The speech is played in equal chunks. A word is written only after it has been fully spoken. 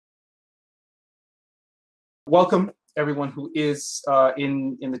welcome everyone who is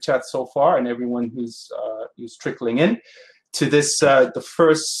in the chat so far, and everyone who's trickling in to this the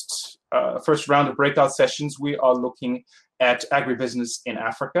first round of breakout sessions. We are looking at agribusiness in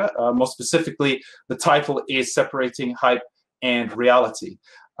Africa. More specifically, the title is Separating Hype and Reality.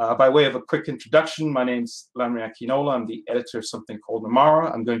 By way of a quick introduction, my name's Lanre Akinola. I'm the editor of something called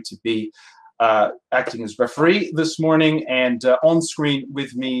Nurmara. I'm going to be acting as referee this morning, and on screen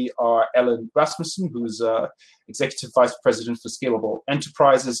with me are Rasmussen, who's Executive Vice President for Scalable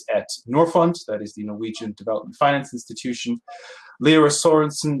Enterprises at Norfund, that is the Norwegian Development Finance Institution, Yara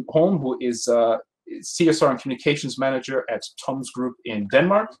Sørensen Holm, who is CSR and Communications Manager at Tom's Group in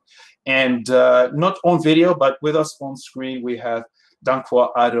Denmark, and not on video, but with us on screen, we have Danquah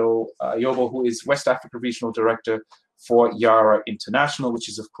Addo-Yobo, who is West Africa Regional Director for Yara International, which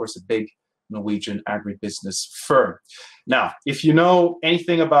is, of course, a big Norwegian agribusiness firm. Now, if you know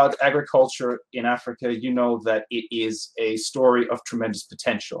anything about agriculture in Africa, you know that it is a story of tremendous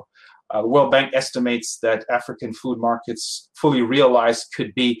potential. The World Bank estimates that African food markets, fully realized,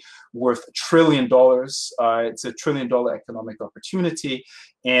 could be worth $1 trillion. It's a $1 trillion economic opportunity,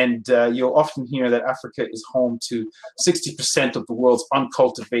 and you'll often hear that Africa is home to 60% of the world's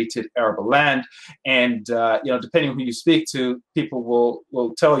uncultivated arable land. And depending on who you speak to, people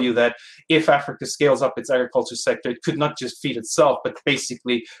will tell you that if Africa scales up its agriculture sector, it could not just feed itself, but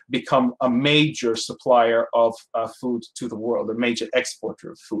basically become a major supplier of food to the world, a major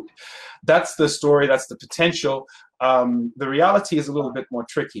exporter of food. That's the story, that's the potential. The reality is a little bit more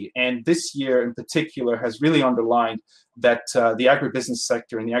tricky, and this year in particular has really underlined that the agribusiness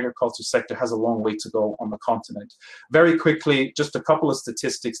sector and the agriculture sector has a long way to go on the continent. Very quickly, just a couple of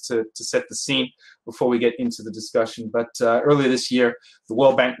statistics to set the scene before we get into the discussion. But earlier this year, the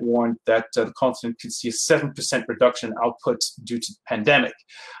World Bank warned that the continent could see a 7% reduction in output due to the pandemic.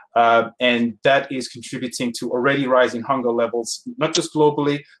 And that is contributing to already rising hunger levels, not just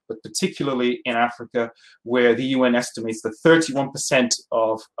globally, but particularly in Africa, where the UN estimates that 31%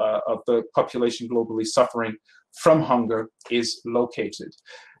 of the population globally suffering from hunger is located.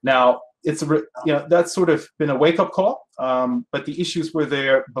 Now, it's that's sort of been a wake-up call, but the issues were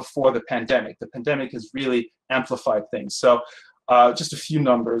there before the pandemic. The pandemic has really amplified things. So just a few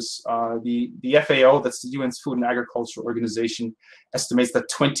numbers. The FAO, that's the UN's Food and Agriculture Organization, estimates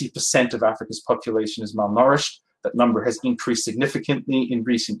that 20% of Africa's population is malnourished. That number has increased significantly in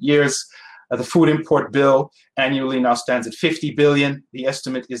recent years. The food import bill annually now stands at 50 billion. The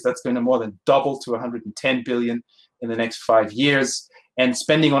estimate is that's going to more than double to 110 billion in the next 5 years. And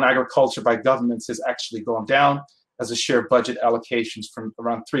spending on agriculture by governments has actually gone down as a share of budget allocations from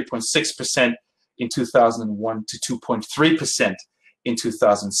around 3.6% in 2001 to 2.3% in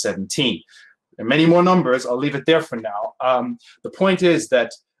 2017. There are many more numbers. I'll leave it there for now. The point is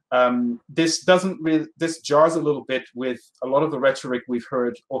that this jars a little bit with a lot of the rhetoric we've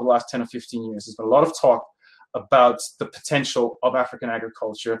heard over the last 10 or 15 years. There's been a lot of talk about the potential of African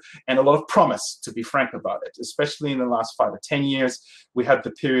agriculture and a lot of promise, to be frank about it, especially in the last 5 or 10 years. We had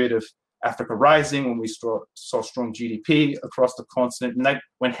the period of Africa Rising, when we saw strong GDP across the continent, and that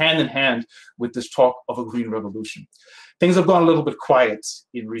went hand in hand with this talk of a green revolution. Things have gone a little bit quiet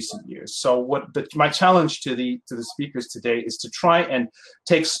in recent years. So my challenge to the speakers today is to try and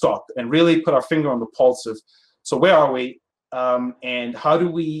take stock and really put our finger on the pulse of, so where are we, and how do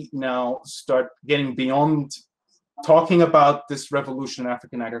we now start getting beyond talking about this revolution in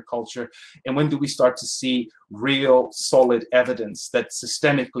African agriculture, and when do we start to see real solid evidence that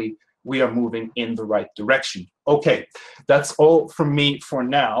systemically we are moving in the right direction? Okay, that's all from me for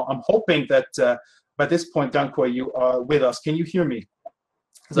now. I'm hoping that by this point, Danquah, you are with us. Can you hear me?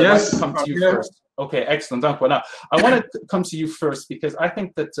 Yes. I'd like to come to you first. Okay, excellent, Danquah. Now, I want to come to you first because I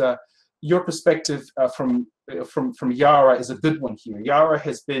think that your perspective from Yara is a good one here. Yara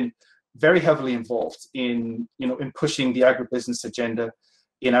has been very heavily involved in pushing the agribusiness agenda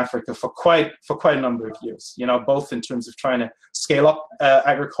in Africa for quite a number of years, both in terms of trying to scale up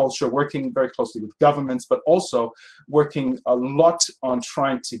agriculture, working very closely with governments, but also working a lot on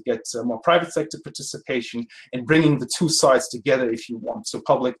trying to get more private sector participation and bringing the two sides together, if you want, so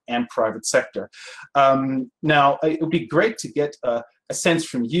public and private sector. Now, it would be great to get a sense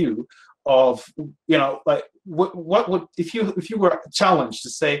from you of, like what would, if you were challenged to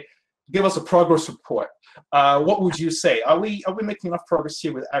say, give us a progress report, what would you say? Are we making enough progress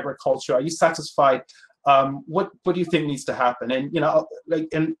here with agriculture? Are you satisfied? What do you think needs to happen? And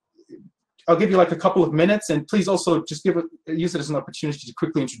and I'll give you like a couple of minutes, and please also just use it as an opportunity to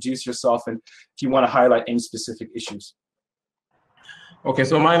quickly introduce yourself, and if you want to highlight any specific issues. Okay,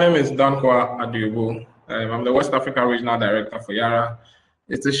 so my name is Danquah Addo-Yobo. I'm the West Africa Regional Director for Yara.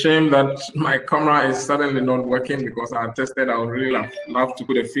 It's a shame that my camera is suddenly not working because I tested. I would really love to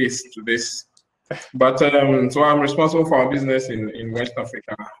put a face to this. But so I'm responsible for our business in West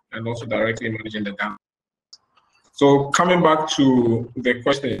Africa and also directly managing the Ghana. So coming back to the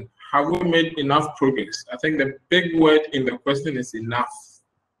question, have we made enough progress? I think the big word in the question is enough,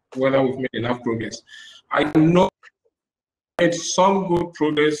 whether we've made enough progress. I know we made some good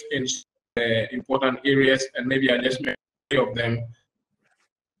progress in important areas, and maybe I just made three of them.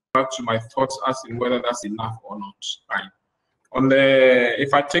 Back to my thoughts as in whether that's enough or not. Right. On the,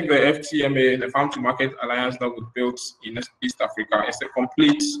 if I take the FTMA, the Farm to Market Alliance that we built in East Africa, it's a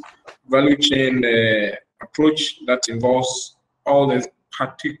complete value chain approach that involves all the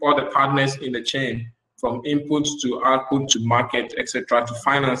partners in the chain, from input to output to market, etc., to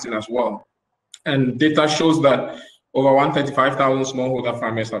financing as well. And data shows that over 135,000 smallholder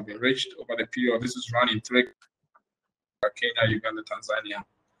farmers have been reached over the period. This is run in three: Kenya, Uganda, Tanzania.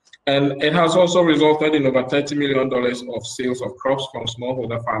 And it has also resulted in over $30 million of sales of crops from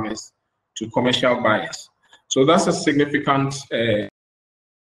smallholder farmers to commercial buyers. So that's a significant look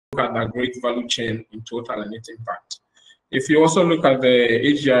at that great value chain in total and its impact. If you also look at the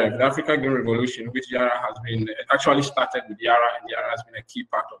AGRF, the Africa Green Revolution, which Yara has been, actually started with Yara, and Yara has been a key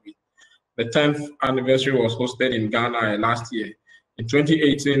part of it. The 10th anniversary was hosted in Ghana last year. In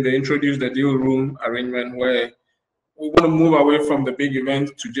 2018, they introduced the deal room arrangement where we want to move away from the big event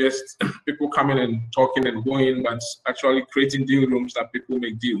to just people coming and talking and going, but actually creating deal rooms that people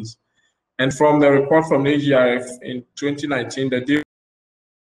make deals. And from the report from the AGRF in 2019, the deal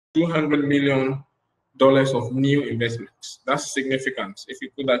 $200 million of new investments. That's significant if you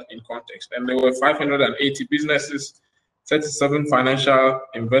put that in context. And there were 580 businesses, 37 financial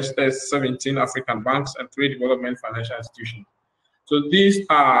investors, 17 African banks, and 3 development financial institutions. So these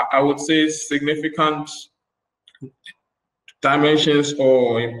are, I would say, significant dimensions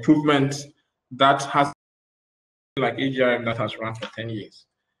or improvements that has, like AGRM, that has run for 10 years.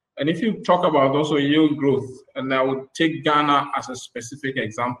 And if you talk about also yield growth, and I would take Ghana as a specific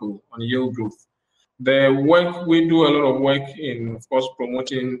example on yield growth. The work, we do a lot of work in, of course,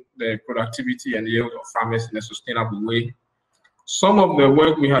 promoting the productivity and yield of farmers in a sustainable way. Some of the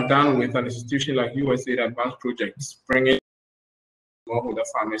work we have done with an institution like USAID Advanced Projects, bringing smallholder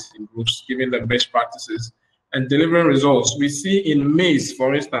farmers in groups, giving them best practices, and delivering results. We see in maize,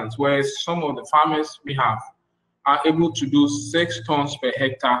 for instance, where some of the farmers we have are able to do 6 tons per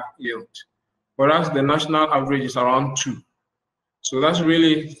hectare yield, whereas the national average is around 2. So that's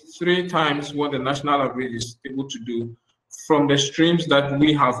really 3 times what the national average is able to do from the streams that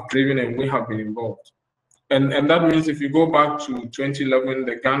we have driven and we have been involved. And that means if you go back to 2011,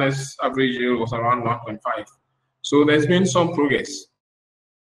 the Ghana's average yield was around 1.5. So there's been some progress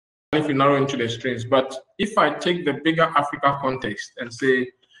if you narrow into the streams. But if I take the bigger Africa context and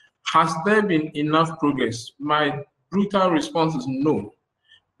say, has there been enough progress? My brutal response is no,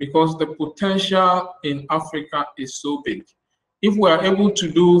 because the potential in Africa is so big. If we are able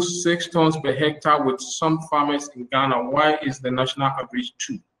to do 6 tons per hectare with some farmers in Ghana, why is the national average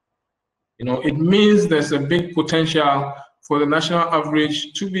 2? You know, it means there's a big potential for the national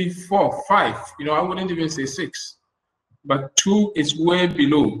average to be 4, 5. You know, I wouldn't even say 6, but 2 is way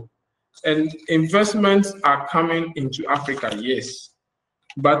below. And investments are coming into Africa, yes.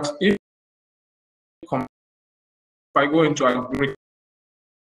 But if I go into agriculture,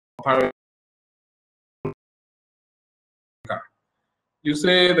 you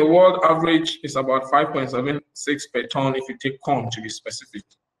say the world average is about 5.76 per ton if you take corn to be specific.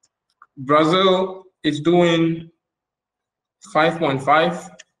 Brazil is doing 5.5.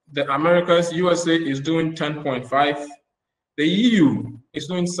 The Americas, USA is doing 10.5. The EU is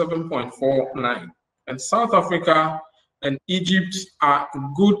doing 7.49. And South Africa and Egypt are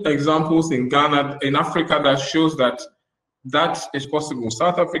good examples in Ghana, in Africa, that shows that that is possible.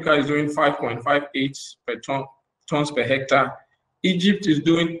 South Africa is doing 5.58 per tons per hectare. Egypt is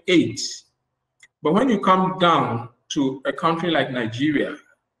doing 8. But when you come down to a country like Nigeria,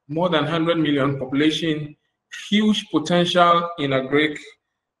 more than 100 million population, huge potential in agric,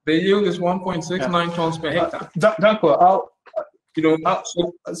 the yield is 1.69 tons per hectare. Danquah,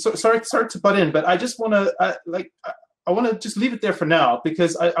 sorry to butt in, but I just want to I want to just leave it there for now,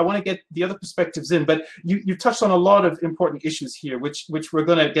 because I want to get the other perspectives in. But you touched on a lot of important issues here, which we're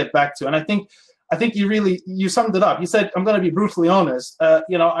going to get back to. And I think you summed it up. You said, I'm going to be brutally honest. I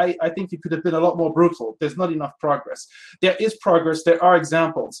think you could have been a lot more brutal. There's not enough progress. There is progress. There are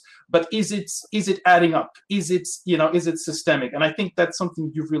examples, but is it adding up? Is it systemic? And I think that's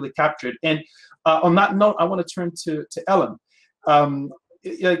something you've really captured. And on that note, I want to turn to Ellen.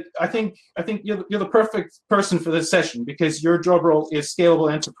 I think you're the perfect person for this session, because your job role is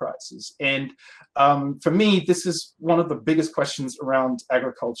scalable enterprises, and for me, this is one of the biggest questions around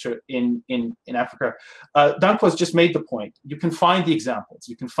agriculture in Africa. Danquah's just made the point. You can find the examples,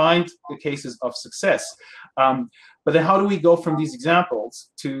 you can find the cases of success, but then how do we go from these examples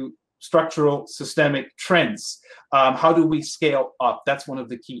to structural systemic trends? How do we scale up? That's one of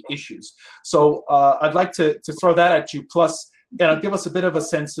the key issues. So I'd like to throw that at you, plus give us a bit of a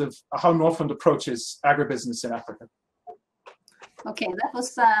sense of how Norfund approaches agribusiness in Africa. Okay, that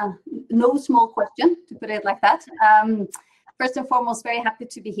was no small question, to put it like that. First and foremost, very happy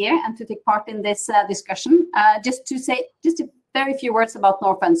to be here and to take part in this discussion. Just a very few words about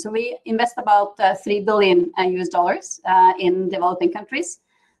Norfund. So we invest about $3 billion US in developing countries.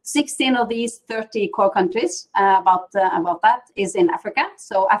 16 of these 30 core countries, about that, is in Africa.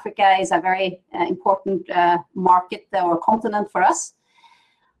 So Africa is a very important market or continent for us.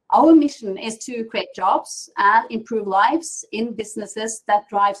 Our mission is to create jobs and improve lives in businesses that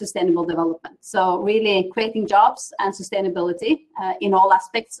drive sustainable development. So really creating jobs and sustainability in all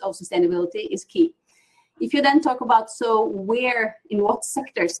aspects of sustainability is key. If you then talk about, so where, in what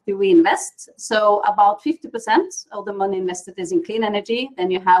sectors do we invest? So about 50% of the money invested is in clean energy. Then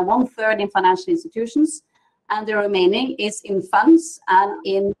you have 1/3 in financial institutions, and the remaining is in funds and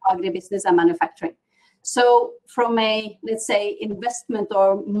in agribusiness and manufacturing. So from a, let's say, investment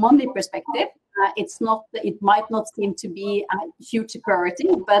or money perspective, it might not seem to be a huge priority,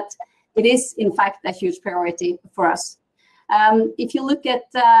 but it is in fact a huge priority for us. If you look at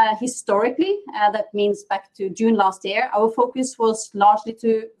historically, that means back to June last year, our focus was largely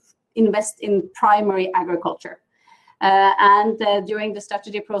to invest in primary agriculture. During the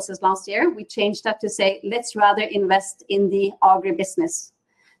strategy process last year, we changed that to say, let's rather invest in the agribusiness.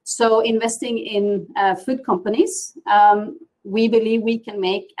 So investing in food companies, we believe we can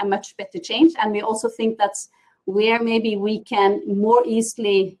make a much better change. And we also think that's where maybe we can more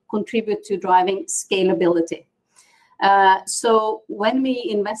easily contribute to driving scalability. So when we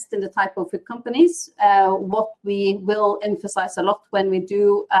invest in the type of food companies, what we will emphasize a lot when we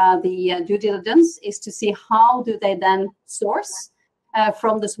do the due diligence is to see how do they then source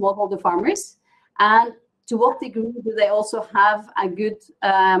from the smallholder farmers, and to what degree do they also have a good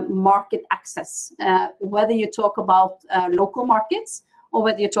market access, whether you talk about local markets or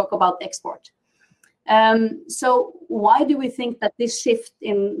whether you talk about export. So why do we think that this shift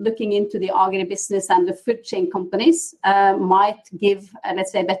in looking into the agribusiness and the food chain companies might give,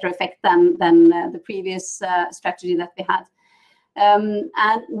 let's say, better effect than the previous strategy that we had?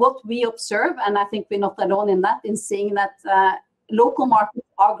 And what we observe, and I think we're not alone in that, in seeing that local markets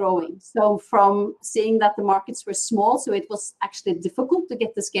are growing. So from seeing that the markets were small, so it was actually difficult to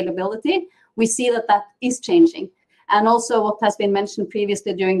get the scalability, we see that that is changing. And also what has been mentioned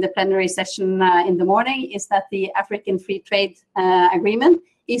previously during the plenary session in the morning is that the African Free Trade Agreement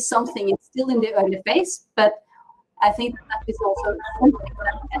is something, it's still in the early phase, but I think that is also something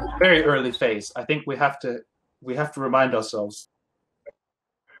that very early phase. I think we have to remind ourselves.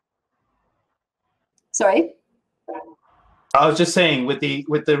 Sorry? I was just saying, with the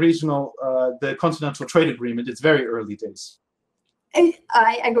regional, the Continental Trade Agreement, it's very early days.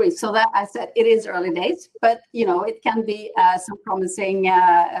 I agree. So that I said it is early days, but you know it can be some promising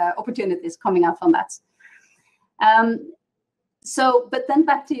opportunities coming out from that. So, but then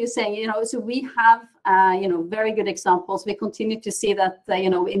back to you saying, you know, so we have very good examples. We continue to see that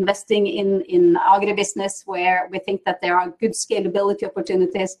investing in agribusiness where we think that there are good scalability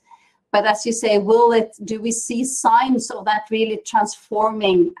opportunities. But as you say, do we see signs of that really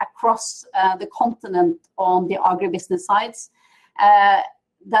transforming across the continent on the agribusiness sides?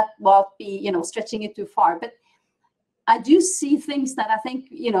 That won't be, stretching it too far. But I do see things that I think,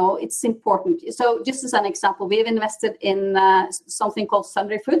 it's important. So just as an example, we have invested in something called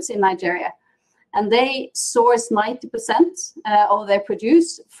Sundry Foods in Nigeria. And they source 90% of their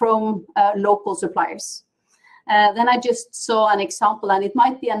produce from local suppliers. Then I just saw an example, and it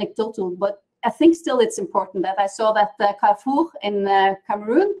might be anecdotal, but I think still it's important that I saw that Carrefour in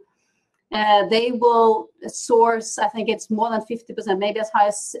Cameroon, they will source, I think it's more than 50%, maybe as high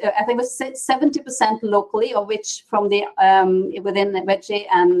as, I think it was 70% locally, of which from the within veggie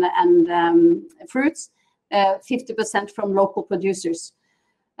and fruits, 50% from local producers.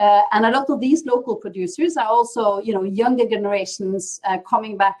 And a lot of these local producers are also, younger generations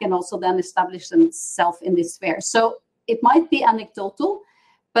coming back and also then establish themselves in this sphere. So it might be anecdotal,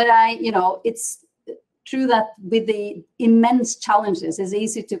 but it's true that with the immense challenges, it's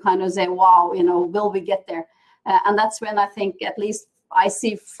easy to kind of say, wow, will we get there? And that's when I think, at least I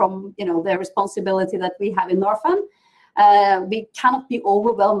see from, the responsibility that we have in Norfund, We cannot be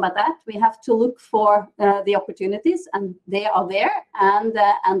overwhelmed by that. We have to look for the opportunities, and they are there,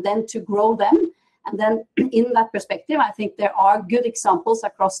 and then to grow them. And then in that perspective, I think there are good examples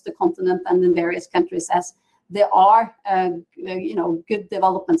across the continent and in various countries, as there are good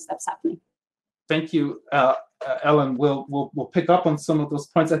development steps happening. Thank you, Ellen. We'll pick up on some of those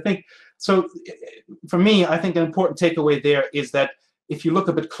points. I think so. For me, I think an important takeaway there is that if you look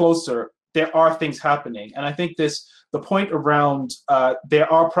a bit closer, there are things happening, and I think the point around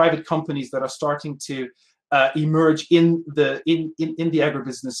there are private companies that are starting to emerge in the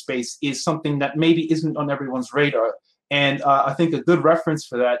agribusiness space is something that maybe isn't on everyone's radar. And I think a good reference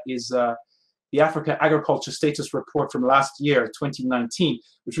for that is the African Agriculture Status Report from last year, 2019,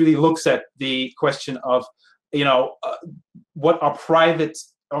 which really looks at the question of, what are private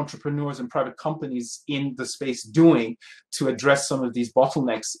entrepreneurs and private companies in the space doing to address some of these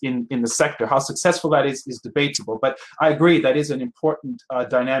bottlenecks in the sector. How successful that is debatable, but I agree that is an important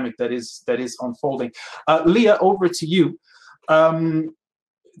dynamic that is unfolding. Leah, over to you.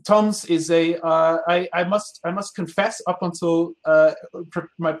 Tom's is I must confess, up until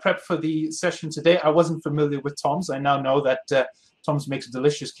my prep for the session today, I wasn't familiar with Tom's. I now know that Tom's makes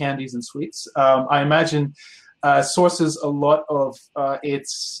delicious candies and sweets. I imagine sources a lot of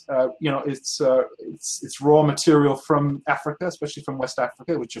its raw material from Africa, especially from West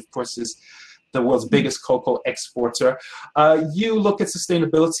Africa, which of course is the world's biggest cocoa exporter. You look at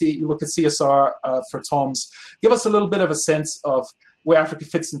sustainability, you look at CSR for Tom's. Give us a little bit of a sense of where Africa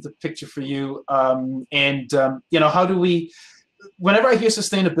fits into the picture for you, and how do we? Whenever I hear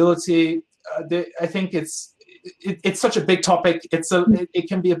sustainability, I think it's such a big topic. It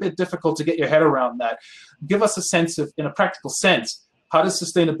can be a bit difficult to get your head around that. Give us a sense of, in a practical sense, how does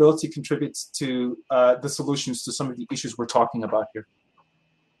sustainability contribute to the solutions to some of the issues we're talking about here?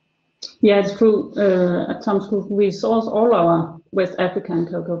 Yeah, it's true. At Tom's Group, we source all our West African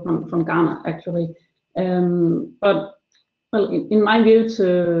cocoa from Ghana, actually. But well, in my view,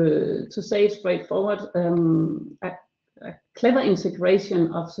 to say it straightforward, a clever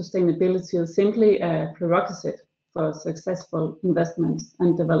integration of sustainability is simply a prerequisite for successful investments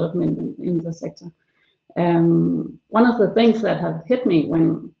and development in the sector. One of the things that have hit me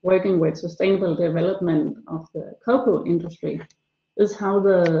when working with sustainable development of the cocoa industry is how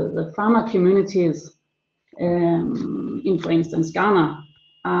the farmer communities in, for instance, Ghana,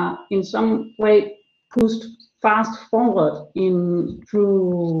 are in some way pushed fast forward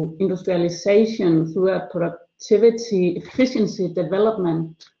through industrialization, through a productivity, efficiency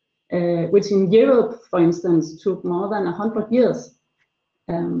development, which in Europe, for instance, took more than 100 years.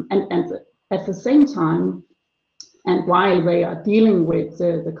 And at the same time, and while they are dealing with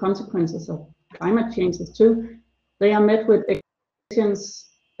the consequences of climate changes too, they are met with expectations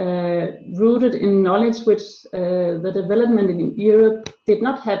rooted in knowledge which the development in Europe did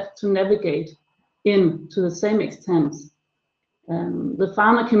not have to navigate in to the same extent. The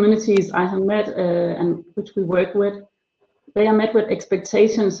farmer communities I have met and which we work with, they are met with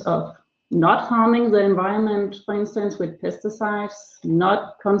expectations of not harming the environment, for instance, with pesticides,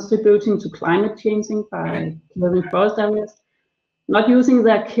 not contributing to climate changing by clearing forest areas, not using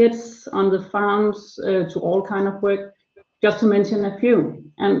their kids on the farms to all kind of work, just to mention a few.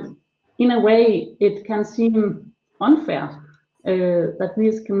 And in a way, it can seem unfair that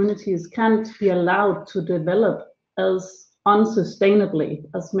these communities can't be allowed to develop as unsustainably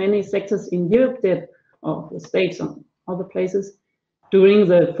as many sectors in Europe did, or the States and other places, during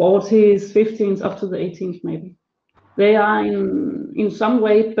the 40s, 50s, up to the 18th maybe. They are in some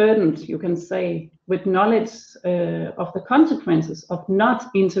way burdened, you can say, with knowledge of the consequences of not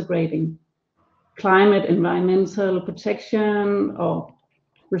integrating climate, environmental protection, or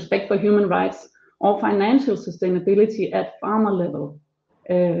respect for human rights, or financial sustainability at farmer level,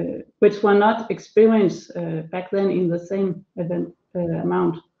 which were not experienced back then in the same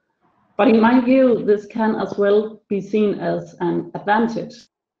amount. But in my view, this can as well be seen as an advantage.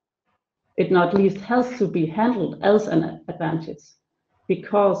 It not least has to be handled as an advantage,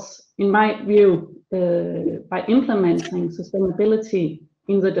 because in my view, by implementing sustainability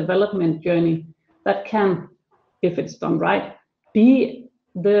in the development journey, that can, if it's done right, be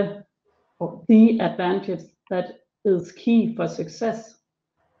the advantage that is key for success.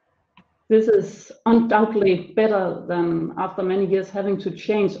 This is undoubtedly better than, after many years, having to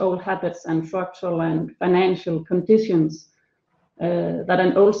change old habits and structural and financial conditions that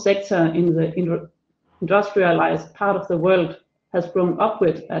an old sector in the industrialized part of the world has grown up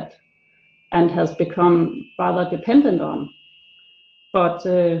with and has become rather dependent on, but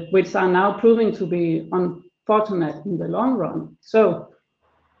which are now proving to be unfortunate in the long run. So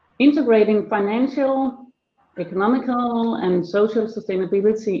integrating financial, economical and social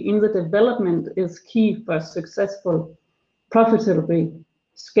sustainability in the development is key for successful, profitably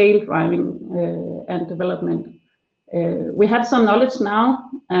scale driving and development. We have some knowledge now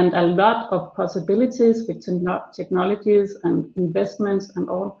and a lot of possibilities with technologies and investments and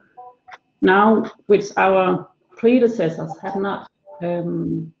all now, which our predecessors had not.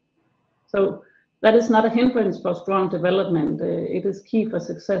 So that is not a hindrance for strong development. It is key for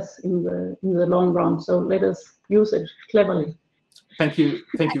success in the long run. So let us use it cleverly. Thank you,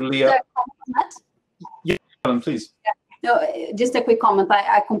 Leah. Yeah, please. Yeah. No, just a quick comment.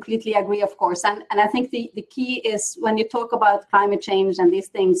 I completely agree, of course, and I think the key is when you talk about climate change and these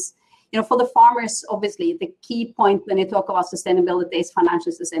things, you know, for the farmers, obviously the key point when you talk about sustainability is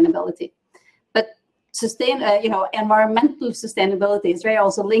financial sustainability, but environmental sustainability is very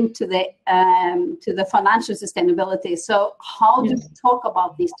also linked to the financial sustainability. So how do we talk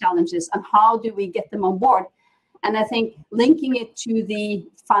about these challenges and how do we get them on board? And I think linking it to the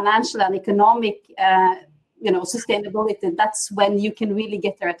financial and economic sustainability, that's when you can really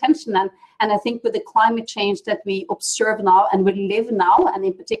get their attention. And I think with the climate change that we observe now and we live now, and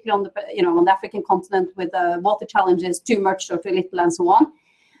in particular on the African continent with water challenges, too much or too little and so on,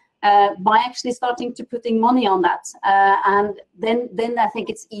 by actually starting to putting money on that, and then I think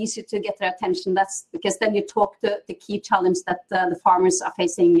it's easier to get their attention. That's because then you talk the key challenge that the farmers are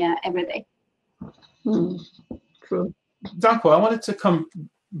facing every day. True. Danquah, I wanted to come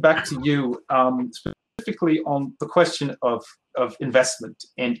back to you specifically on the question of investment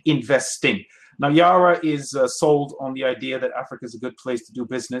and investing. Now, Yara is sold on the idea that Africa is a good place to do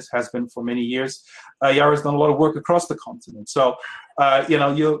business, has been for many years. Yara has done a lot of work across the continent. So,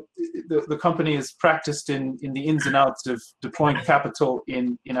 the company is practiced in the ins and outs of deploying capital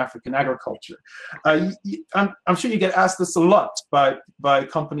in African agriculture. I'm sure you get asked this a lot by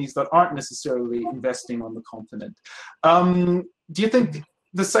companies that aren't necessarily investing on the continent. Do you think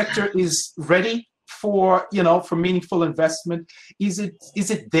the sector is ready for meaningful investment? Is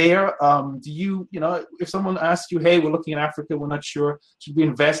it there? Do you if someone asks you, hey, we're looking at Africa, we're not sure, should we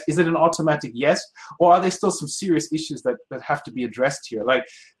invest? Is it an automatic yes, or are there still some serious issues that have to be addressed here? Like,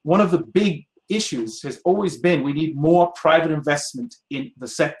 one of the big issues has always been we need more private investment in the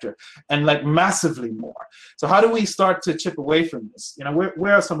sector, and like massively more. So how do we start to chip away from this?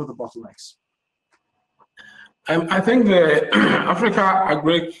 Where are some of the bottlenecks? I think the Africa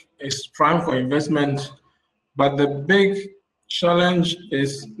agri is prime for investment, but the big challenge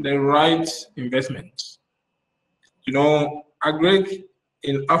is the right investment. Agri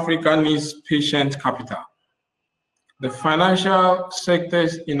in Africa needs patient capital. The financial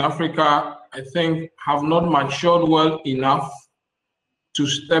sectors in Africa, I think, have not matured well enough to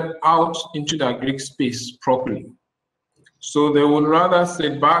step out into the agri space properly. So they would rather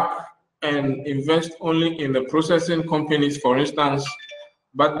sit back and invest only in the processing companies, for instance,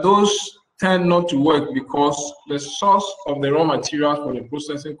 but those tend not to work because the source of the raw materials for the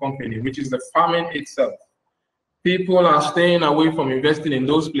processing company, which is the farming itself, people are staying away from investing in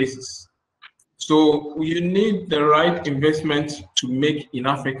those places. So you need the right investment to make in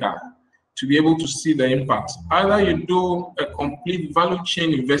Africa to be able to see the impact. Either you do a complete value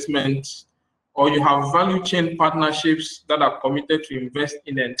chain investment, or you have value chain partnerships that are committed to invest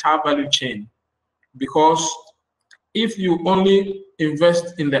in the entire value chain. Because if you only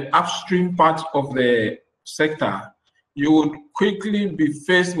invest in the upstream part of the sector, you would quickly be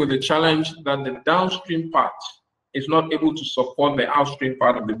faced with the challenge that the downstream part is not able to support the upstream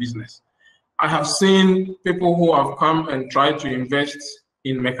part of the business. I have seen people who have come and tried to invest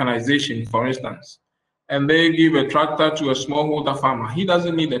in mechanization, for instance, and they give a tractor to a smallholder farmer. He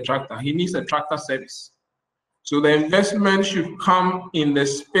doesn't need a tractor, he needs a tractor service. So the investment should come in the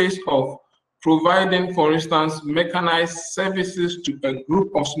space of providing, for instance, mechanized services to a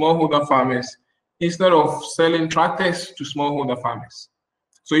group of smallholder farmers instead of selling tractors to smallholder farmers.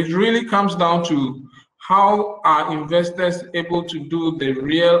 So it really comes down to how are investors able to do the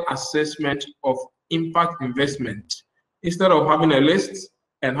real assessment of impact investment instead of having a list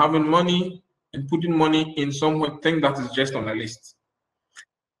and having money and putting money in something that is just on a list.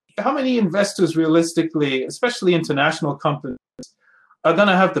 How many investors realistically, especially international companies, are going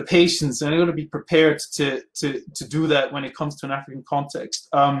to have the patience and are going to be prepared to do that when it comes to an African context?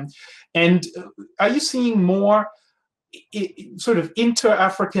 And are you seeing more sort of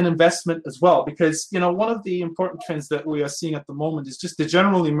inter-African investment as well? Because one of the important trends that we are seeing at the moment is just the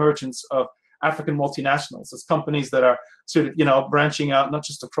general emergence of African multinationals as companies that are sort of branching out not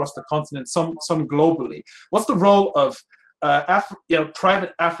just across the continent, some globally. What's the role of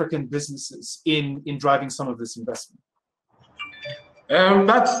private African businesses in driving some of this investment?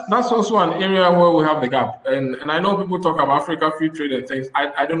 That's also an area where we have the gap, and I know people talk about Africa free trade and things.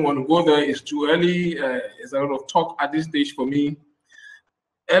 I don't want to go there. It's too early. It's a lot of talk at this stage for me.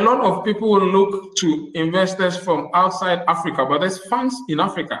 A lot of people will look to investors from outside Africa, but there's funds in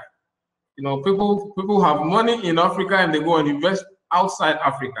Africa. You know, people have money in Africa and they go and invest outside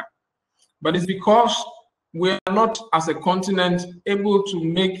Africa. But it's because we are not, as a continent, able to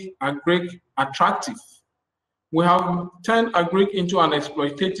make agric attractive. We have turned agric into an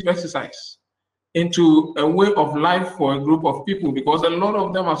exploitative exercise, into a way of life for a group of people, because a lot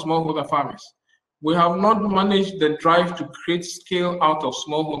of them are smallholder farmers. We have not managed the drive to create scale out of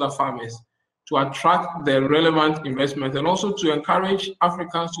smallholder farmers, to attract the relevant investment, and also to encourage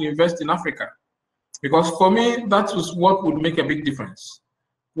Africans to invest in Africa. Because for me, that is what would make a big difference.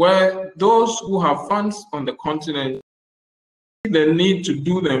 Where those who have funds on the continent see the need to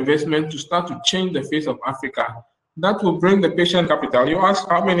do the investment to start to change the face of Africa, that will bring the patient capital. You ask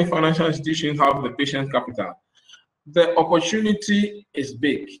how many financial institutions have the patient capital. The opportunity is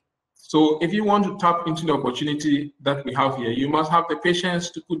big. So if you want to tap into the opportunity that we have here, you must have the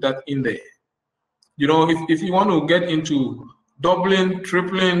patience to put that in there. You know, if you want to get into doubling,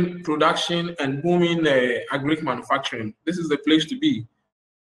 tripling production and booming agric manufacturing, this is the place to be.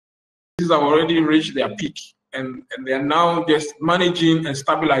 These have already reached their peak, and they are now just managing and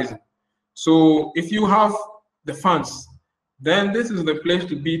stabilizing. So if you have the funds, then this is the place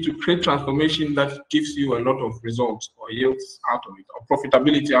to be, to create transformation that gives you a lot of results or yields out of it, or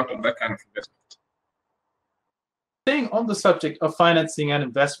profitability out of that kind of investment. Staying on the subject of financing and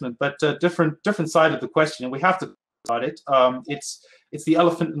investment, but different side of the question, and we have to talk about it. It's the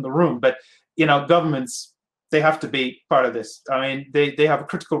elephant in the room, but you know, governments, they have to be part of this. I mean, they have a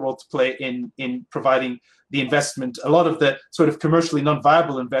critical role to play in providing the investment, a lot of the sort of commercially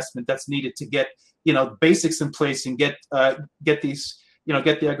non-viable investment that's needed to get, you know, basics in place and get these, you know,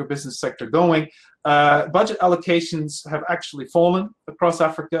 get the agribusiness sector going. Budget allocations have actually fallen across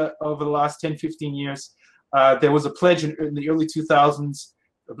Africa over the last 10, 15 years. There was a pledge in the early 2000s,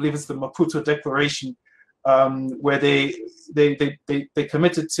 I believe it's the Maputo Declaration, where they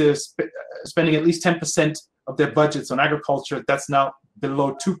committed to spending at least 10% of their budgets on agriculture. That's now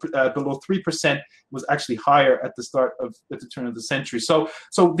below 3%. It was actually higher at the turn of the century. So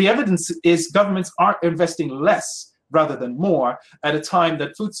the evidence is governments are investing less rather than more at a time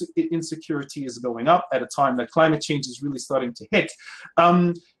that food insecurity is going up, at a time that climate change is really starting to hit.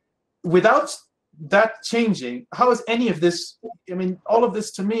 Without that changing, how is any of this, I mean, all of this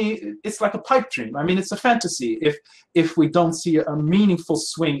to me, it's like a pipe dream. I mean, it's a fantasy if we don't see a meaningful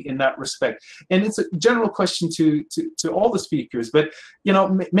swing in that respect. And it's a general question to all the speakers, but, you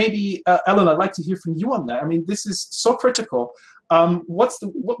know, maybe, Ellen, I'd like to hear from you on that. I mean, this is so critical. What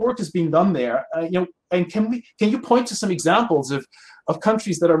work is being done there? You know, and can you point to some examples of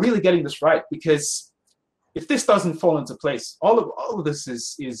countries that are really getting this right? Because if this doesn't fall into place, all of this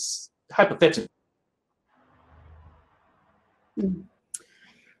is hypothetical.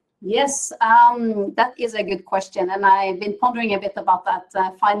 Yes, that is a good question, and I've been pondering a bit about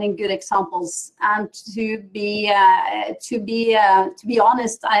that, finding good examples. And to be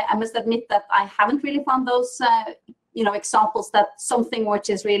honest, I must admit that I haven't really found those you know, examples that something which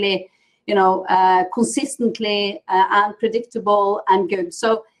is really, you know, consistently and predictable and good.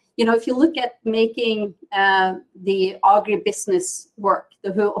 So, you know, if you look at making the agribusiness work,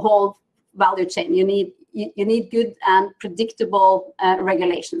 the whole value chain, you need good and predictable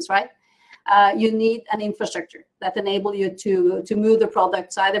regulations, right? You need an infrastructure that enable you to move the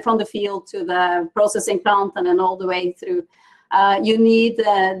products either from the field to the processing plant and then all the way through. You need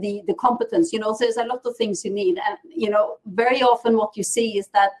the competence. You know, so there's a lot of things you need. And, you know, very often what you see is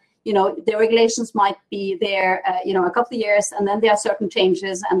that, you know, the regulations might be there, you know, a couple of years, and then there are certain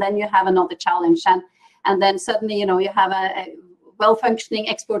changes, and then you have another challenge. And then suddenly, you know, you have a well-functioning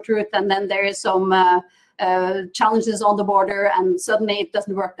export route, and then there is some challenges on the border, and suddenly it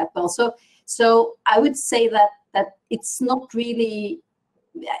doesn't work that well. So I would say that it's not really,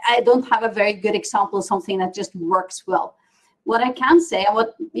 I don't have a very good example of something that just works well. What I can say,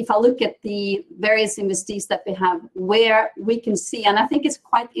 if I look at the various investees that we have, where we can see, and I think it's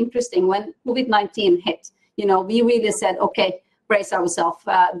quite interesting, when COVID-19 hit, you know, we really said, okay, brace ourselves.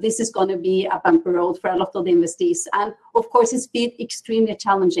 This is going to be a bumpy road for a lot of the investees. And of course, it's been extremely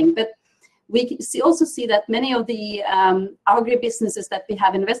challenging. But we also see that many of the agribusinesses that we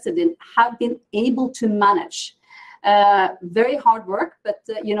have invested in have been able to manage very hard work, but,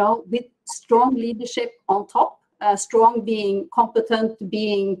 you know, with strong leadership on top. Strong being competent,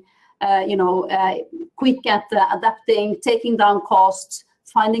 being, you know, quick at adapting, taking down costs,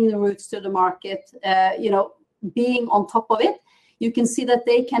 finding the routes to the market, you know, being on top of it. you can see that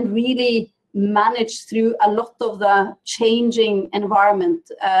they can really manage through a lot of the changing environment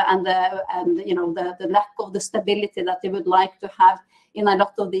and the lack of the stability that they would like to have in a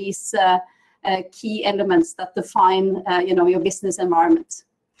lot of these key elements that define your business environment.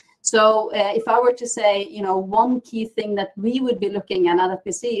 So if I were to say, one key thing that we would be looking at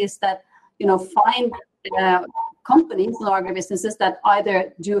PPC is that, find companies or agribusinesses that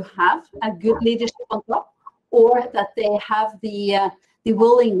either do have a good leadership on top, or that they have the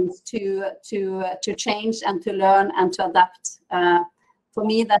willingness to change and to learn and to adapt. For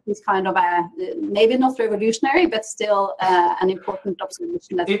me, that is kind of maybe not revolutionary, but still an important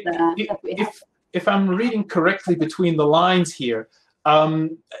observation that we have. If I'm reading correctly between the lines here,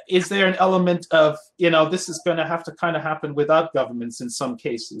 is there an element of, this is going to have to kind of happen without governments in some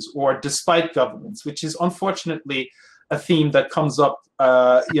cases, or despite governments, which is unfortunately a theme that comes up,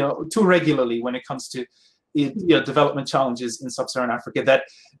 too regularly when it comes to development challenges in sub-Saharan Africa, that,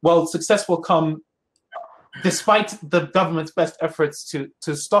 well, success will come despite the government's best efforts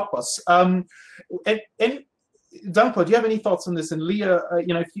to stop us. And Danquah, do you have any thoughts on this? And Leah,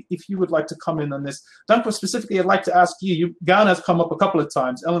 if you would like to come in on this. Danquah, specifically, I'd like to ask you, Ghana has come up a couple of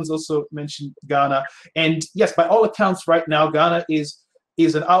times. Ellen's also mentioned Ghana. And yes, by all accounts right now, Ghana is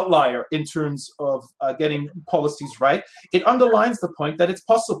an outlier in terms of getting policies right. It underlines the point that it's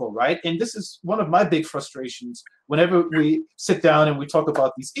possible, right? And this is one of my big frustrations whenever we sit down and we talk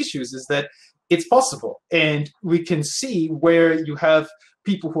about these issues, is that it's possible. And we can see where you have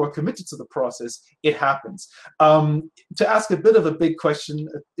people who are committed to the process, it happens. To ask a bit of a big question,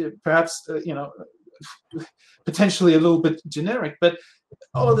 perhaps, potentially a little bit generic, but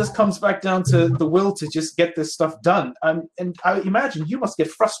all of this comes back down to the will to just get this stuff done. And I imagine you must get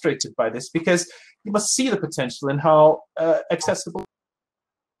frustrated by this, because you must see the potential in how accessible.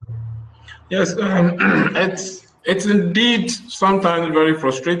 Yes, it's indeed sometimes very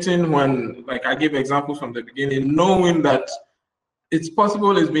frustrating when, like I gave examples from the beginning, knowing that it's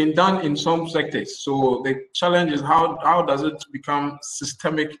possible it's being done in some sectors. So the challenge is how does it become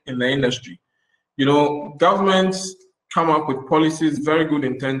systemic in the industry? Governments come up with policies, very good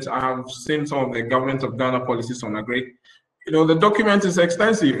intent. I have seen some of the government of Ghana policies on agri. The document is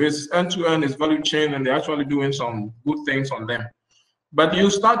extensive, it's end-to-end, it's value chain, and they're actually doing some good things on them. But you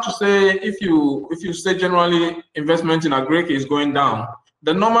start to say, if you say generally investment in agri is going down,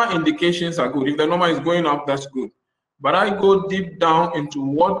 the normal indications are good. If the normal is going up, that's good. But I go deep down into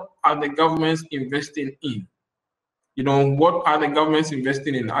what are the governments investing in? What are the governments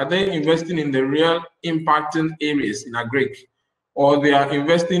investing in? Are they investing in the real impacting areas in agri, or they are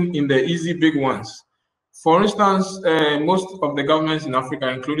investing in the easy big ones? For instance, most of the governments in Africa,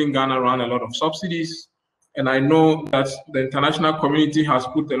 including Ghana, run a lot of subsidies. And I know that the international community has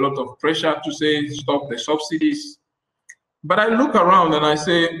put a lot of pressure to say, stop the subsidies. But I look around and I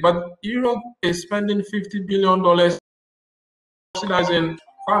say, but Europe is spending $50 billion subsidizing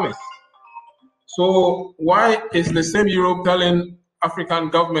farmers. So why is the same Europe telling African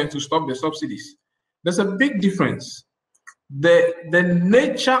government to stop the subsidies? There's a big difference. The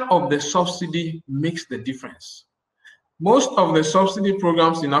nature of the subsidy makes the difference. Most of the subsidy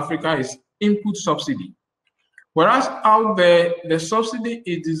programs in Africa is input subsidy. Whereas out there, the subsidy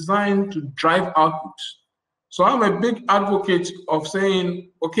is designed to drive output. So I'm a big advocate of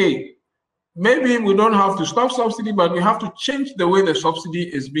saying, okay, maybe we don't have to stop subsidy, but we have to change the way the subsidy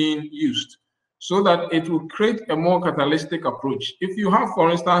is being used so that it will create a more catalytic approach. If you have,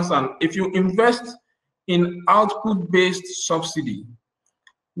 for instance, if you invest in output-based subsidy,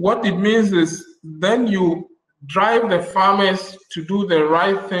 what it means is then you drive the farmers to do the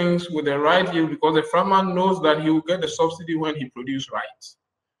right things with the right yield, because the farmer knows that he will get the subsidy when he produces right.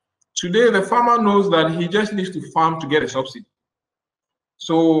 Today, the farmer knows that he just needs to farm to get a subsidy.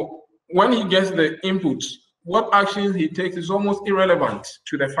 So when he gets the inputs, what actions he takes is almost irrelevant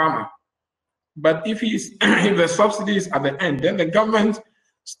to the farmer. But if the subsidy is at the end, then the government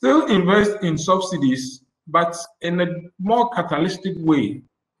still invests in subsidies, but in a more catalytic way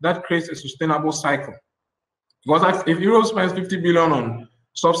that creates a sustainable cycle. Because if Europe spends 50 billion on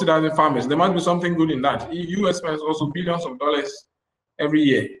subsidizing farmers, there must be something good in that. US spends also billions of dollars every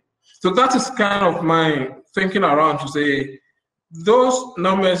year. So that is kind of my thinking around to say, those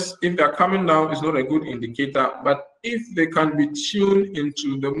numbers, if they're coming down, is not a good indicator, but if they can be tuned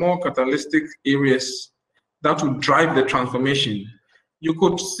into the more catalytic areas that will drive the transformation, you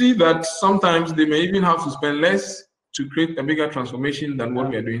could see that sometimes they may even have to spend less to create a bigger transformation than what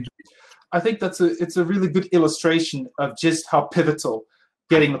we are doing today. I think it's a really good illustration of just how pivotal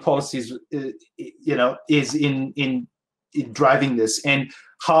getting the policies, is in driving this, and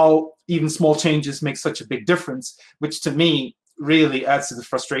how even small changes make such a big difference, which to me really adds to the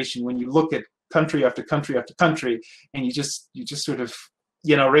frustration when you look at country after country after country, and you just sort of,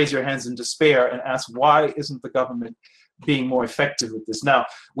 you know, raise your hands in despair and ask, why isn't the government being more effective with this? Now,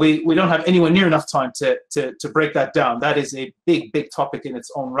 we don't have anywhere near enough time to break that down. That is a big topic in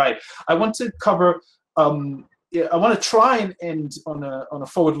its own right. I want to cover, I want to try and end on a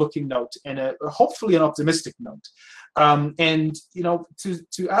forward-looking note and hopefully an optimistic note. And you know,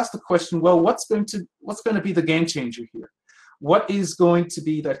 to ask the question, well, what's going to be the game changer here? What is going to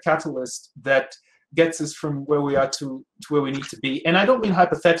be that catalyst that gets us from where we are to where we need to be? And I don't mean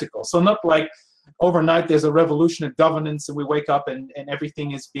hypothetical. So not like overnight there's a revolution in governance and we wake up and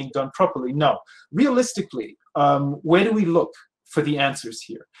everything is being done properly. No, realistically, where do we look for the answers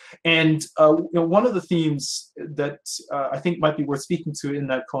here? And you know, one of the themes that I think might be worth speaking to in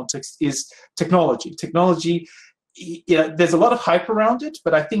that context is technology. Technology, yeah, there's a lot of hype around it,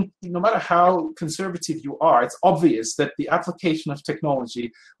 but I think no matter how conservative you are, it's obvious that the application of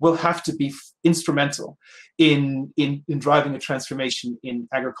technology will have to be instrumental in driving a transformation in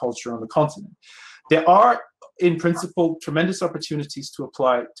agriculture on the continent. There are, in principle, tremendous opportunities to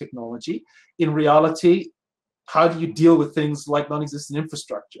apply technology. In reality, how do you deal with things like non-existent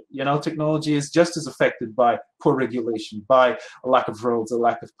infrastructure? You know, technology is just as affected by poor regulation, by a lack of roads, a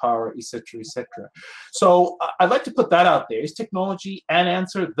lack of power, etc., etc. So I'd like to put that out there. Is technology an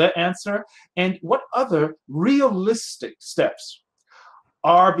answer, the answer? And what other realistic steps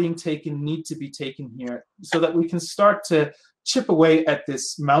are being taken, need to be taken here, so that we can start to chip away at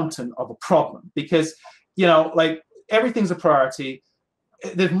this mountain of a problem? Because, you know, like, everything's a priority.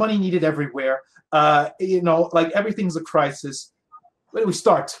 There's money needed everywhere. You know, like, everything's a crisis. Where do we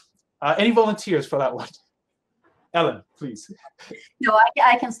start? Any volunteers for that one? Ellen, please. No,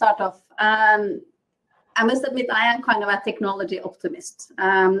 I can start off. I must admit, I am kind of a technology optimist,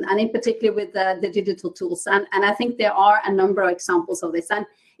 and in particular with the digital tools. And I think there are a number of examples of this. And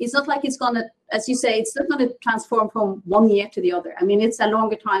it's not like it's going to, as you say, it's not going to transform from one year to the other. I mean, it's a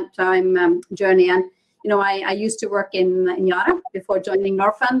longer time journey. And you know, I used to work in Yara before joining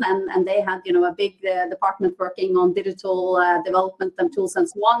Norfund, and they had, you know, a big department working on digital development and tools and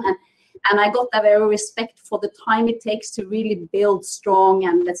so on. And I got a very respect for the time it takes to really build strong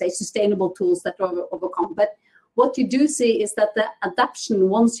and, let's say, sustainable tools that overcome. But what you do see is that the adaptation,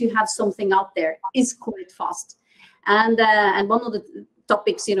 once you have something out there, is quite fast. And one of the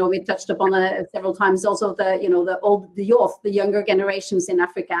topics, you know, we touched upon several times, also the, you know, the youth, the younger generations in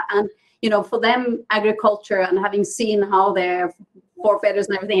Africa. And you know, for them, agriculture, and having seen how their forefathers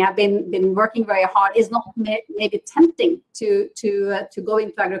and everything have been working very hard, is not maybe tempting to go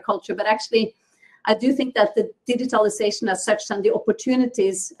into agriculture. But actually, I do think that the digitalization as such and the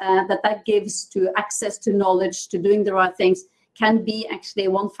opportunities that gives to access to knowledge, to doing the right things, can be actually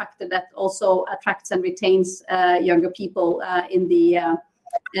one factor that also attracts and retains younger people in the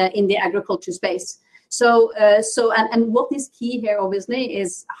agriculture space. So what is key here, obviously,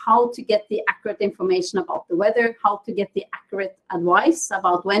 is how to get the accurate information about the weather, how to get the accurate advice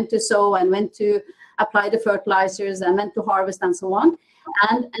about when to sow and when to apply the fertilizers and when to harvest and so on.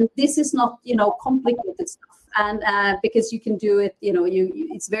 And this is not, you know, complicated stuff. And because you can do it, you know,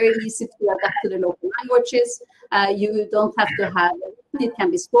 it's very easy to adapt to the local languages. You don't have to have it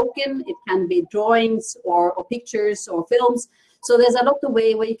can be spoken, it can be drawings or pictures or films. So there's a lot of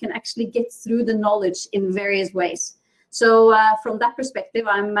ways where you can actually get through the knowledge in various ways. So from that perspective,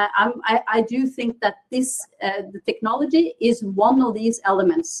 I do think that the technology is one of these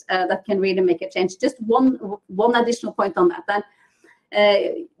elements that can really make a change. Just one additional point on that.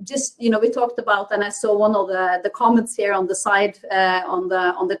 And just, you know, we talked about, and I saw one of the comments here on the side on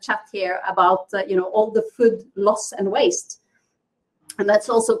the chat here about you know, all the food loss and waste, and that's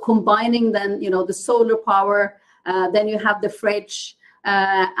also combining then, you know, the solar power. Then you have the fridge,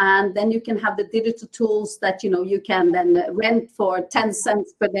 and then you can have the digital tools that, you know, you can then rent for 10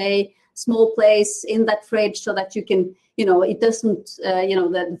 cents per day, small place in that fridge, so that you can, you know, it doesn't, you know,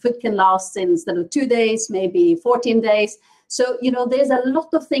 the food can last instead of 2 days, maybe 14 days. So, you know, there's a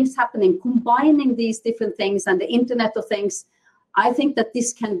lot of things happening, combining these different things and the Internet of Things. I think that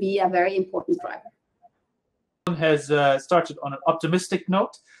this can be a very important driver. Has started on an optimistic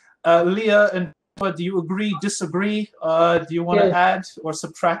note. Leah and do you agree, disagree? Do you want to add or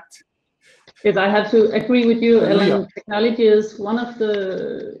subtract? Yes, I have to agree with you, Ellen. Technology is one of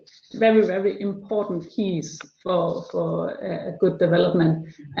the very, very important keys for a good development,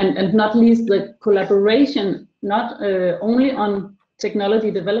 and not least the collaboration, not only on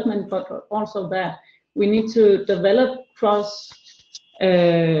technology development, but also that we need to develop cross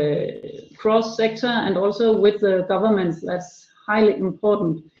sector and also with the governments. That's highly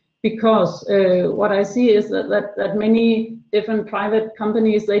important. because what I see is that many different private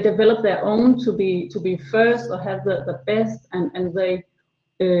companies, they develop their own to be first or have the best, and they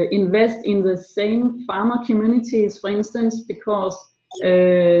invest in the same farmer communities, for instance, because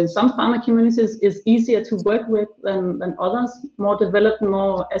some farmer communities is easier to work with than others, more developed,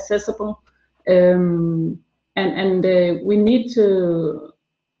 more accessible, and we need to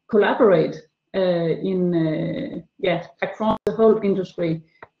collaborate across the whole industry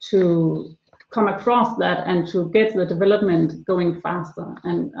to come across that and to get the development going faster.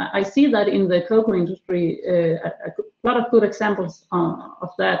 And I see that in the cocoa industry, a lot of good examples of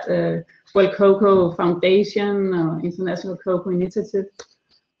that. World Cocoa Foundation, International Cocoa Initiative,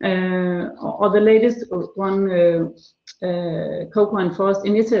 or the latest one, Cocoa and Forest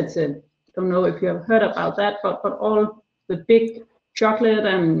Initiative. Don't know if you have heard about that, but all the big chocolate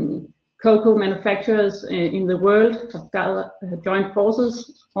and cocoa manufacturers in the world have joined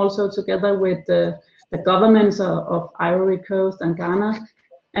forces, also together with the governments of Ivory Coast and Ghana,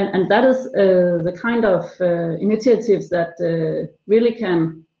 and that is the kind of initiatives that really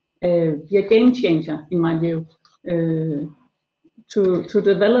can be a game changer, in my view, to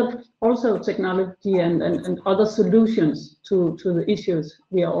develop also technology and other solutions to the issues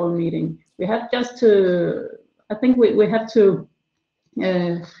we are all meeting. We have just to, I think we have to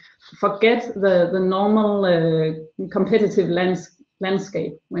forget the normal competitive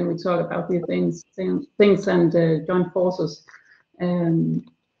landscape when we talk about these things and join forces.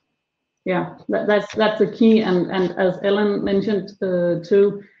 Yeah, that's the key. And as Ellen mentioned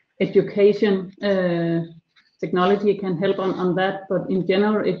too, education, technology can help on that. But in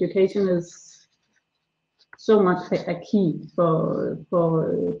general, education is so much a key for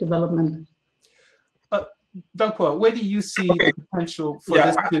development. Danquah, where do you see the potential for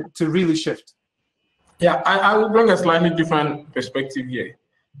this to really shift? Yeah, I will bring a slightly different perspective here.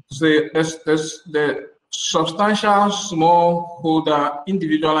 So there's the substantial smallholder,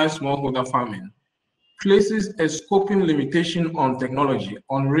 individualized smallholder farming places a scoping limitation on technology,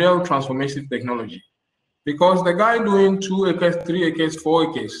 on real transformative technology. Because the guy doing 2 acres, 3 acres,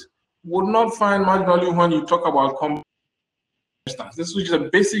 4 acres would not find much value when you talk about this, which is a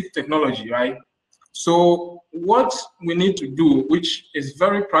basic technology, right? So what we need to do, which is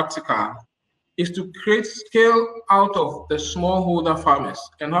very practical, is to create scale out of the smallholder farmers.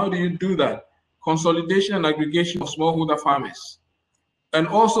 And how do you do that? Consolidation and aggregation of smallholder farmers. And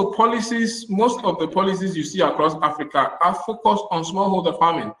also policies, most of the policies you see across Africa are focused on smallholder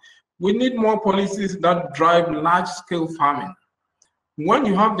farming. We need more policies that drive large-scale farming. When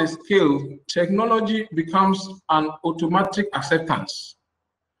you have the scale, technology becomes an automatic acceptance.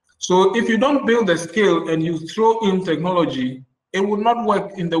 So if you don't build the scale and you throw in technology, it will not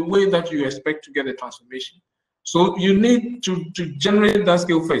work in the way that you expect to get a transformation. So you need to generate that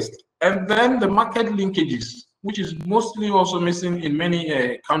scale first. And then the market linkages, which is mostly also missing in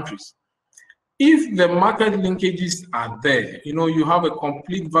many countries. If the market linkages are there, you have a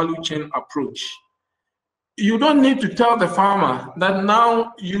complete value chain approach. You don't need to tell the farmer that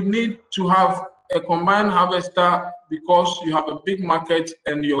now you need to have a combined harvester because you have a big market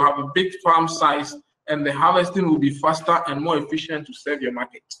and you have a big farm size, and the harvesting will be faster and more efficient to serve your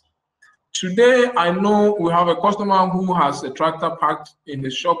market. Today, I know we have a customer who has a tractor parked in the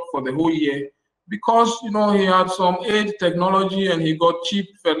shop for the whole year because he had some aid technology and he got cheap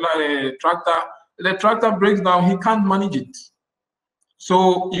tractor. The tractor breaks down, he can't manage it.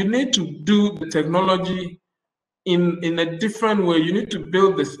 So you need to do the technology in a different way. You need to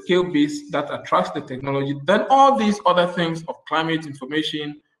build the scale base that attracts the technology. Then all these other things of climate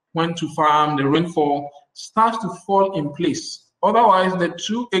information, when to farm, the rainfall, starts to fall in place. Otherwise, the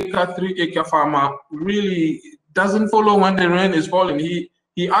 2 acre, 3 acre farmer really doesn't follow when the rain is falling.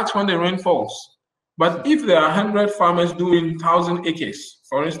 He acts when the rain falls. But if there are 100 farmers doing 1,000 acres,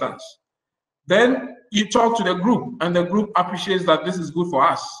 for instance, then you talk to the group and the group appreciates that this is good for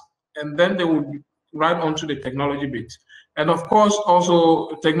us. And then they will right onto the technology bit. And of course,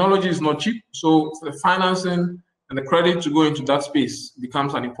 also technology is not cheap. So the financing and the credit to go into that space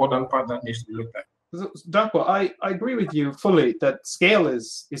becomes an important part that needs to be looked at. Danquah, I agree with you fully that scale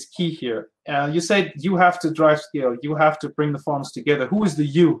is key here. You said you have to drive scale. You have to bring the farms together. Who is the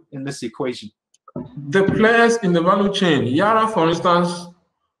you in this equation? The players in the value chain. Yara, for instance,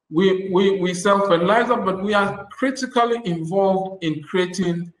 we sell fertilizer, but we are critically involved in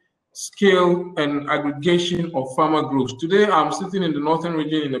creating scale and aggregation of farmer groups. Today, I'm sitting in the northern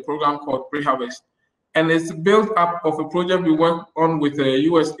region in a program called Pre-Harvest, and it's built up of a project we worked on with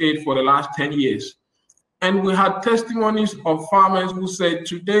USAID for the last 10 years. And we had testimonies of farmers who said,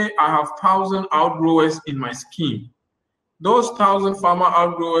 today I have 1,000 outgrowers in my scheme. those 1,000 farmer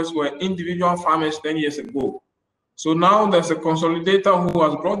outgrowers were individual farmers 10 years ago. So now there's a consolidator who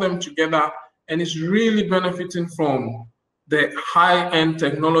has brought them together and is really benefiting from the high-end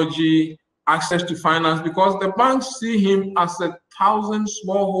technology, access to finance, because the banks see him as 1,000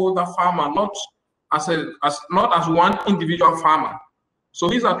 smallholder farmer, not as one individual farmer. So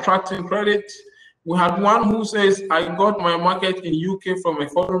he's attracting credit. We had one who says, I got my market in UK from a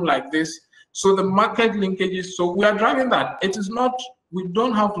forum like this. So the market linkages, so we are driving that. It is not, we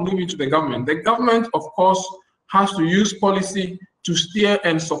don't have to leave it to the government. The government, of course, has to use policy to steer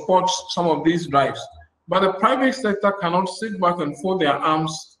and support some of these drives. But the private sector cannot sit back and fold their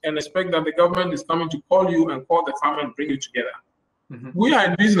arms and expect that the government is coming to call you and call the farmer and bring you together. We are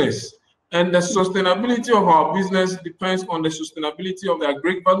in business, and the sustainability of our business depends on the sustainability of the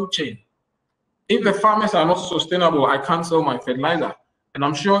agri value chain. If the farmers are not sustainable, I can't sell my fertilizer. And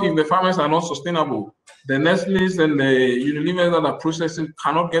I'm sure if the farmers are not sustainable, the Nestle's and the Unilevers that are processing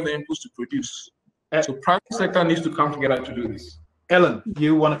cannot get the inputs to produce. So private sector needs to come together to do this. Ellen,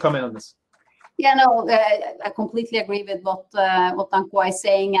 you want to comment on this? Yeah, no, I completely agree with what Danquah is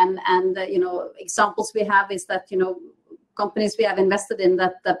saying, and you know, examples we have is that, you know, companies we have invested in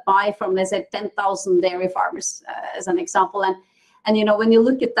that buy from, let's say, 10,000 dairy farmers as an example, and you know, when you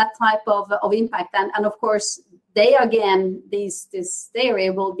look at that type of impact, and of course they again, this dairy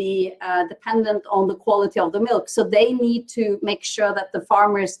will be dependent on the quality of the milk, so they need to make sure that the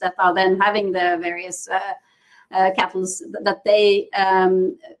farmers that are then having the various cattle, that they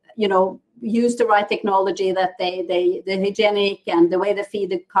you know, use the right technology, that the hygienic and the way they feed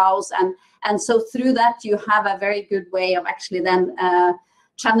the cows, and so through that you have a very good way of actually then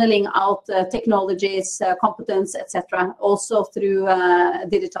channeling out technologies, competence, etc., also through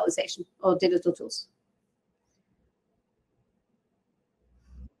digitalization or digital tools.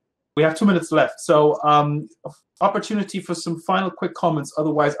 We have 2 minutes left, so opportunity for some final quick comments.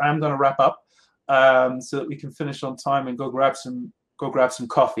 Otherwise, I'm going to wrap up so that we can finish on time and go grab some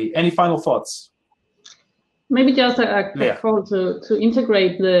coffee. Any final thoughts? Maybe just a call to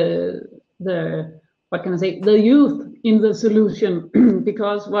integrate the what can I say, the youth in the solution,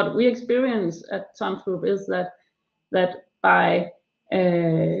 because what we experience at Sørensen Group is that by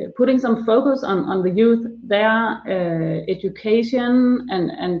putting some focus on the youth, their education,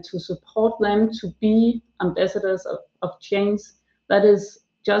 and to support them to be ambassadors of change, that is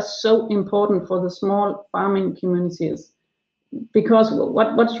just so important for the small farming communities. Because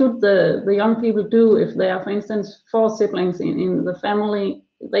what should the young people do if they are, for instance, 4 siblings in the family?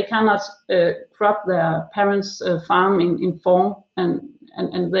 They cannot crop their parents' farm in 4 and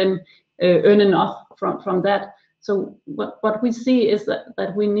then earn enough from that. So what we see is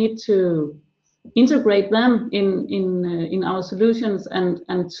that we need to integrate them in our solutions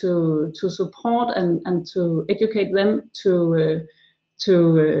and to support and to educate them to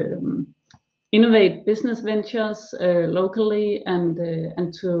innovate business ventures locally and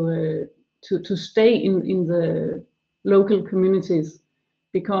to stay in the local communities,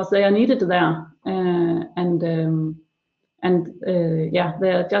 because they are needed there, yeah,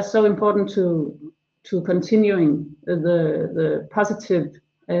 they are just so important to continuing the positive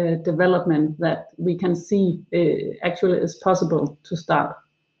development that we can see actually is possible to start.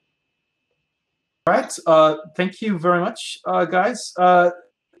 All right, thank you very much, guys.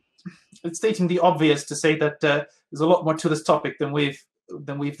 It's stating the obvious to say that there's a lot more to this topic than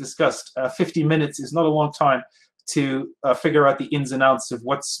we've discussed. 50 minutes is not a long time to figure out the ins and outs of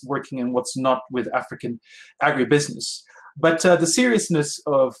what's working and what's not with African agribusiness. But the seriousness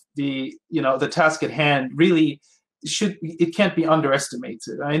of the task at hand really can't be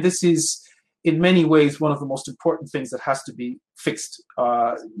underestimated. I mean, this is in many ways one of the most important things that has to be fixed,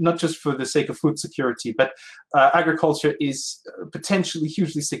 not just for the sake of food security, but agriculture is potentially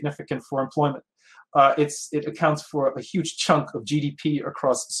hugely significant for employment. It accounts for a huge chunk of GDP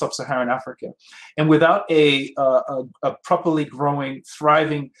across sub-Saharan Africa. And without a properly growing,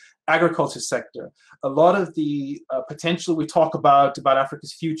 thriving agriculture sector, a lot of the potential we talk about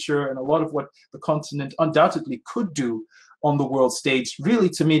Africa's future and a lot of what the continent undoubtedly could do on the world stage really,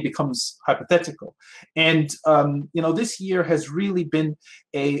 to me, becomes hypothetical. And this year has really been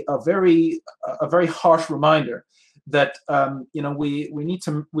a very harsh reminder that we need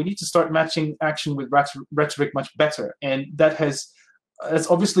to start matching action with rhetoric much better, and that's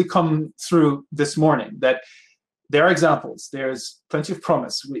obviously come through this morning. That there are examples, there's plenty of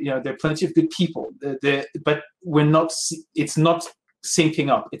promise, there are plenty of good people, but it's not syncing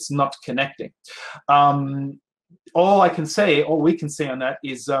up, it's not connecting. All we can say on that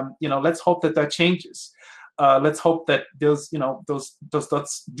is, let's hope that changes. Let's hope that those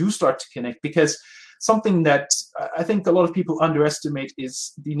dots do start to connect, because something that I think a lot of people underestimate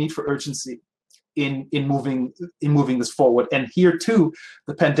is the need for urgency in moving this forward. And here too,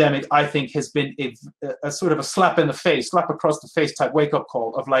 the pandemic, I think, has been a sort of a slap in the face, slap across the face type wake-up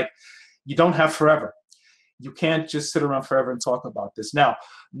call of like, you don't have forever. You can't just sit around forever and talk about this. Now,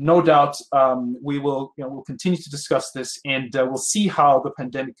 no doubt, we'll continue to discuss this, and we'll see how the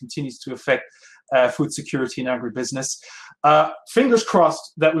pandemic continues to affect food security and agribusiness. Fingers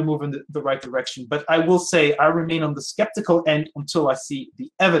crossed that we move in the right direction. But I will say I remain on the skeptical end until I see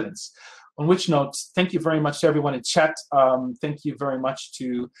the evidence. On which note, thank you very much to everyone in chat. Thank you very much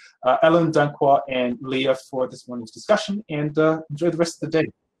to Ellen, Danquah, and Leah for this morning's discussion, and enjoy the rest of the day.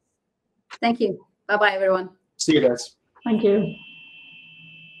 Thank you. Bye-bye, everyone. See you guys. Thank you.